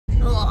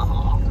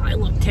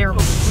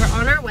terrible. We're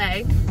on our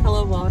way.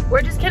 Hello, vlog.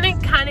 We're just gonna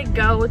kind of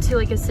go to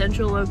like a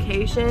central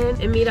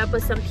location and meet up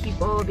with some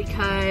people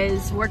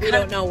because we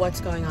don't know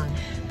what's going on.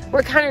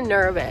 We're kind of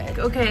nervous.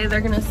 Okay,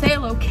 they're gonna say a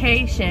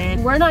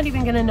location. We're not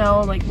even gonna know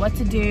like what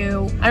to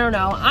do. I don't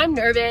know, I'm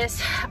nervous.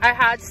 I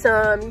had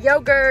some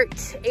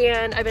yogurt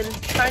and I've been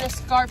trying to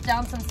scarf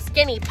down some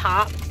Skinny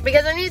Pop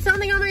because I need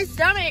something on my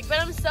stomach, but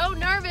I'm so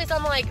nervous.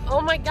 I'm like,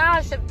 oh my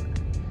gosh.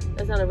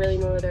 That's not a really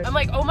northern. I'm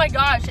like, oh my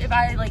gosh, if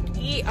I like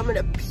eat, I'm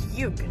gonna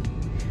puke.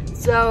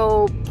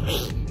 So,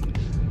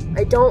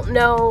 I don't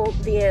know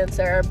the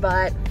answer,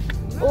 but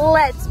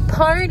let's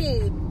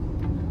party.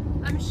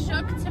 I'm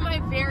shook to my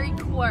very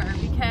core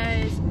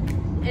because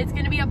it's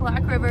gonna be a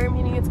Black River,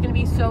 meaning it's gonna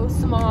be so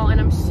small,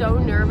 and I'm so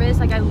nervous.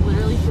 Like I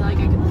literally feel like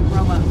I could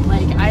throw up.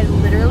 Like I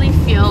literally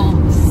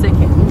feel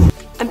sickened.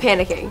 I'm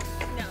panicking.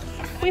 No.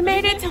 We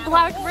made it to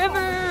Black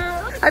River.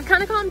 I've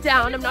kind of calmed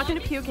down. I'm not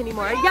gonna puke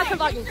anymore. Yes, I'm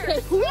vlogging.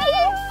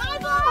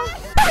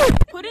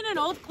 Put in an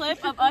old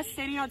clip of us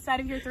sitting outside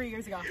of here 3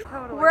 years ago.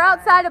 We're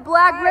outside of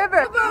Black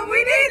River.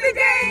 We need the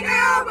dang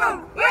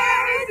album.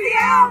 Where is the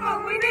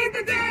album? We need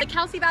the dang. The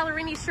Kelsea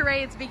Ballerini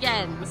charades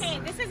begins. Okay,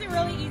 this is a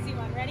really easy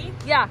one. Ready?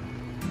 Yeah.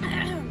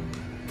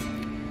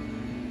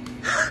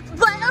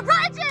 But a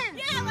legend!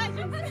 Yeah,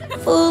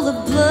 legend. Full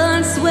of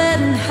blood, sweat,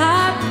 and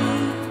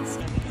heartbeats.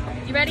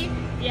 You ready?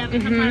 Yeah,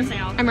 I'm trying to say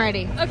all. I'm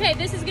ready. Okay,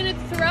 this is gonna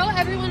throw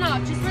everyone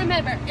off. Just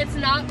remember, it's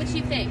not what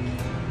you think.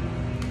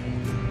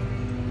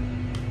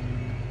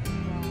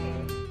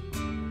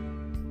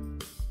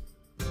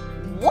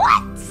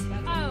 What?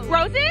 Oh.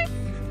 Roses?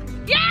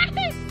 Yes!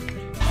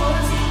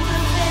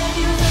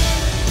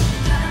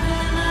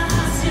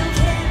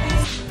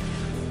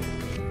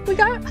 We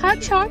got hot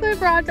chocolate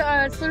brought to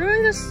us.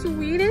 Literally the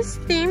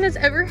sweetest thing that's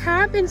ever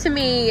happened to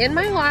me in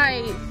my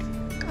life.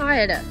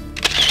 God.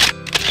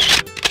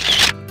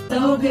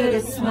 So good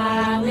at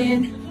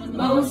smiling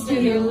most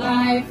of your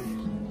life.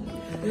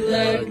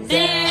 Look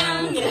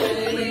damn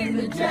good in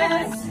the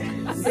dress,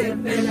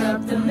 sipping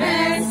up the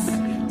mess,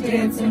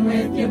 dancing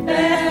with your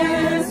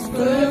best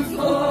foot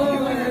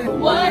forward.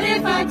 What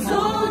if I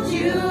told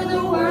you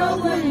the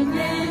world wouldn't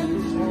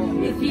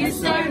end if you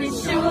started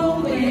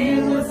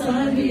showing what's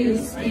under your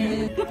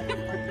skin?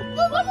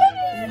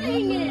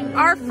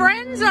 Our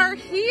friends are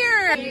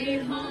here. Hey,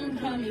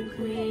 homecoming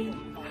queen,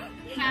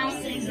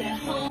 house is at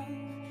home.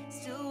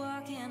 Still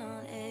walking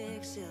on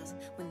eggshells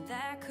when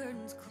that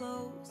curtain's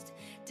closed.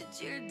 Did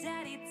your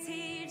daddy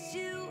teach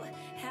you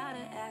how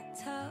to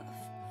act tough?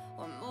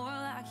 Or more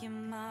like your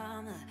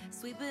mama,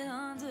 sweep it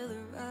under the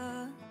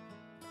rug?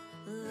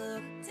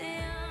 Look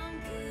damn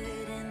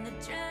good in the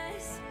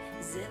dress,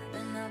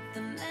 zipping up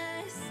the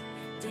mess,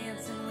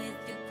 dancing with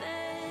your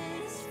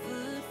best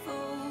foot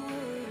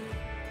forward.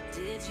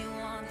 Did you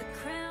want the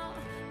crown,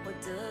 or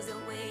does it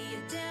weigh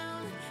you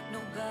down?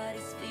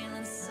 Nobody's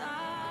feeling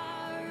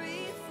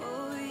sorry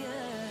for you.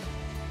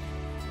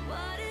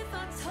 What if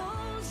I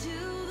told you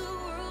the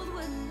world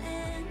wouldn't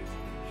end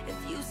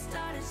if you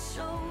started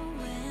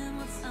showing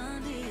what's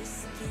under your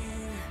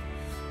skin?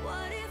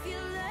 What if you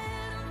let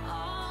them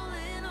all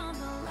in on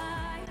the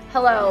light?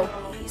 Hello.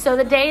 So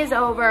the day is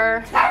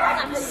over.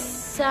 I'm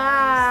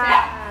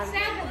sad.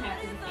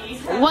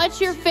 What's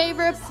your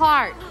favorite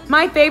part?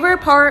 My favorite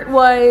part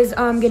was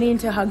getting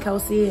to hug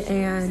Kelsey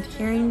and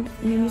hearing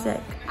new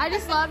music. I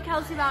just love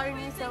Kelsea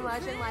Ballerini so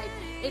much, and like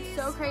it's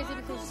so crazy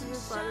because she's a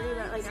celebrity,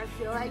 but like I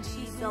feel like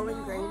she's so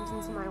ingrained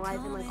into my life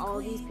and like all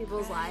of these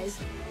people's lives,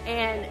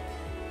 and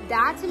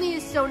that to me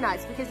is so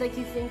nuts because like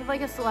you think of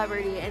like a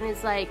celebrity and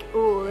it's like,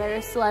 oh, they're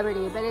a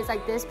celebrity, but it's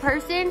like this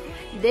person,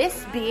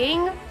 this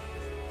being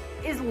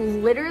is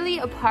literally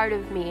a part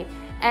of me,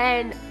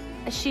 and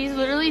she's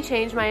literally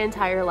changed my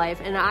entire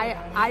life, and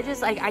I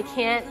just like I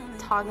can't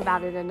talk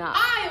about it enough.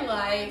 I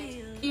like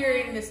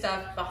hearing the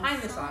stuff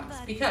behind the songs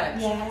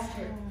because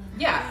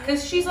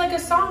because she's like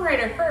a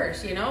songwriter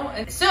first, you know,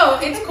 and so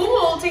it's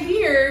cool to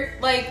hear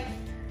like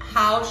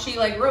how she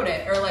like wrote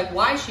it, or like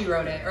why she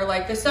wrote it, or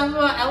like the stuff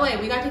about LA.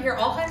 We got to hear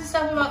all kinds of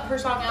stuff about her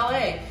song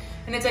LA,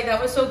 and it's like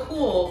that was so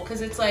cool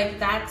because it's like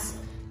that's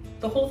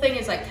the whole thing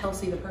is like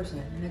Kelsea the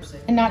person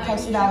And not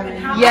Kelsea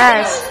Ballerini.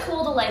 Yes. It was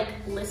cool to like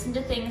listen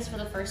to things for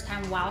the first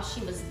time while she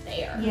was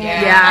there. Yeah.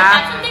 Like,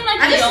 that's something like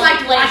I just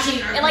like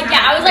watching her. And, like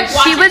I was like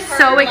watching she was her,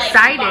 so like,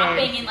 excited.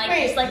 bopping and like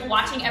just like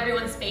watching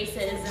everyone's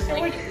faces and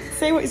like.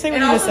 Say what you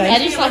just said. I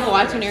just like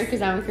watching her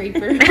because I'm a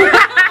creeper.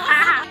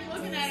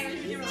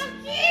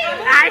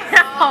 I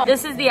know.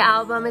 This is the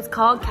album. It's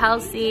called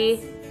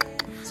Kelsea.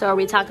 So are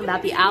we talking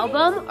about the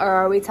album or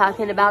are we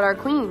talking about our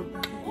queen?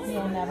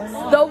 You'll never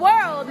know. The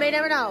world may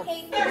never know.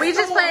 We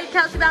just played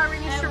Kelsea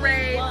Ballerini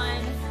charade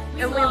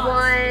and we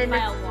won. By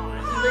a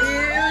lot.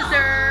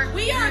 Loser.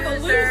 We are the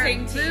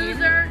losing team.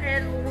 Loser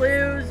and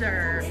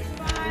loser.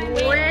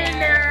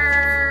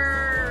 Winners.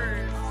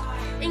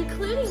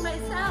 Including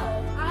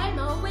myself. I'm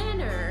a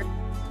winner.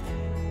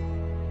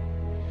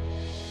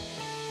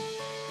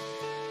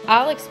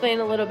 I'll explain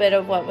a little bit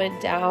of what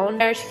went down.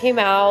 She came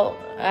out.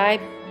 I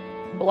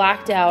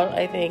blacked out,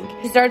 I think.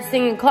 She started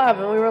singing Club,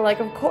 and we were like,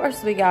 of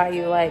course we got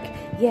you. Like,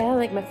 yeah,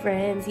 like my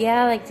friends,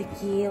 yeah, like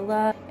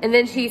tequila. And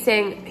then she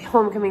sang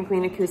Homecoming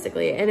Queen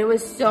acoustically, and it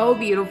was so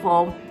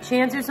beautiful. She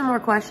answered some more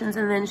questions,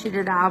 and then she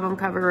did the album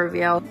cover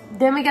reveal.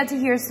 Then we got to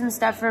hear some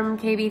stuff from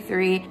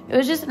KB3. It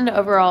was just an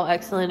overall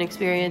excellent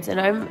experience,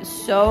 and I'm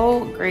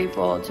so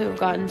grateful to have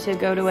gotten to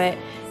go to it.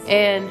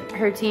 And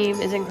her team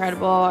is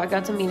incredible. I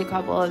got to meet a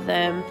couple of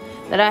them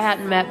that I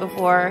hadn't met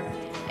before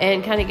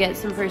and kind of get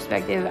some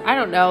perspective. I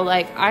don't know,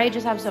 like, I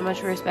just have so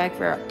much respect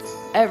for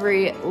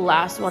every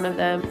last one of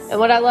them. And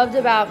what I loved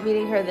about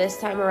meeting her this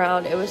time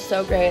around, it was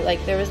so great.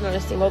 Like, there was not a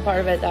single part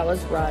of it that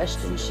was rushed,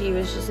 and she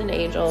was just an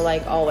angel,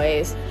 like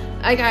always.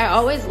 Like, I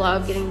always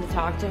love getting to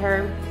talk to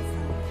her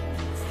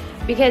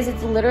because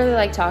it's literally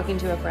like talking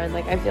to a friend.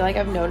 Like, I feel like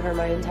I've known her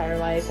my entire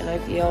life, and I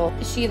feel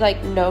she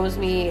like knows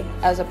me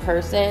as a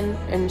person,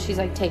 and she's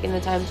like taken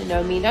the time to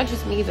know me, not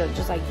just me, but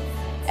just like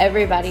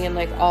everybody and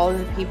like all of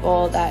the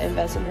people that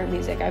invest in her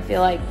music. I feel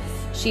like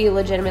she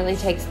legitimately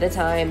takes the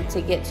time to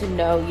get to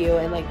know you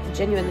and like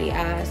genuinely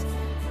ask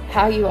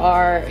how you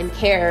are and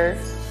care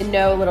and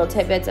know little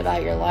tidbits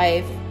about your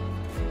life.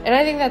 And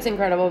I think that's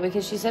incredible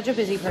because she's such a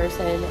busy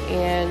person,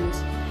 and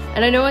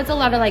I know it's a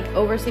lot of like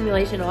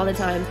overstimulation all the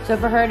time. So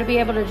for her to be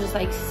able to just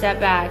like step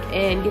back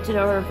and get to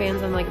know her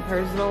fans on like a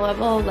personal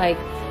level, like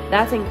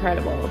that's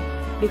incredible,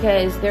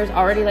 because there's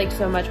already like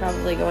so much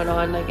probably going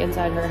on like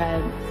inside her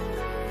head.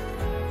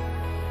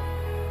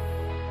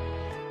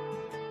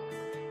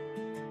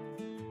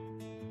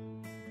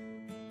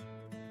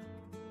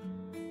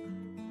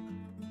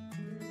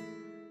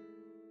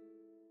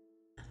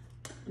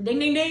 Ding,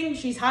 ding, ding,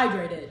 she's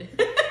hydrated.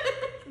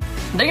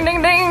 Ding,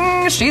 ding,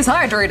 ding, she's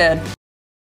hydrated.